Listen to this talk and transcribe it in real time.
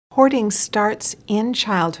Hoarding starts in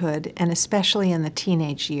childhood and especially in the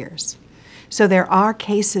teenage years. So there are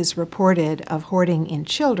cases reported of hoarding in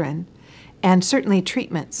children, and certainly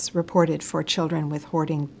treatments reported for children with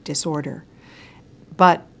hoarding disorder.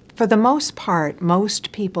 But for the most part,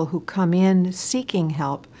 most people who come in seeking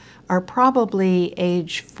help are probably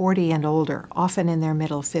age 40 and older, often in their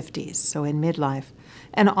middle 50s, so in midlife,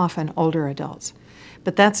 and often older adults.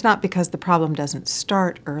 But that's not because the problem doesn't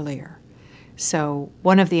start earlier. So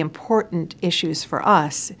one of the important issues for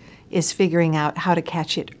us is figuring out how to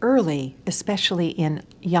catch it early, especially in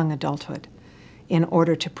young adulthood, in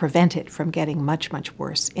order to prevent it from getting much, much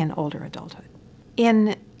worse in older adulthood.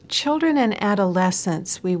 In children and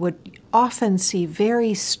adolescents, we would often see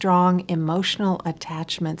very strong emotional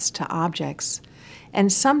attachments to objects,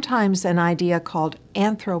 and sometimes an idea called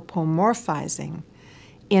anthropomorphizing,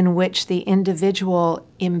 in which the individual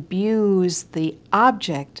imbues the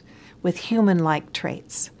object with human-like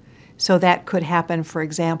traits. So that could happen, for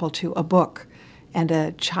example, to a book, and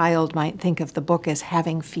a child might think of the book as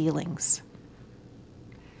having feelings.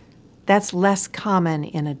 That's less common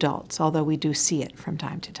in adults, although we do see it from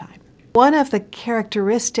time to time. One of the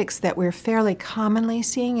characteristics that we're fairly commonly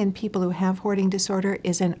seeing in people who have hoarding disorder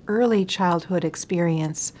is an early childhood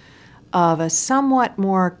experience of a somewhat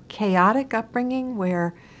more chaotic upbringing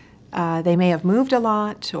where they may have moved a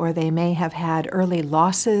lot, or they may have had early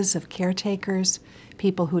losses of caretakers,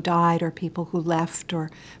 people who died or people who left or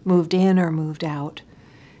moved in or moved out.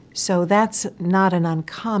 So that's not an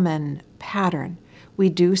uncommon pattern. We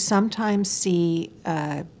do sometimes see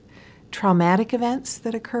traumatic events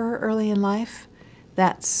that occur early in life.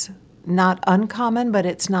 That's not uncommon, but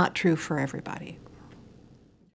it's not true for everybody.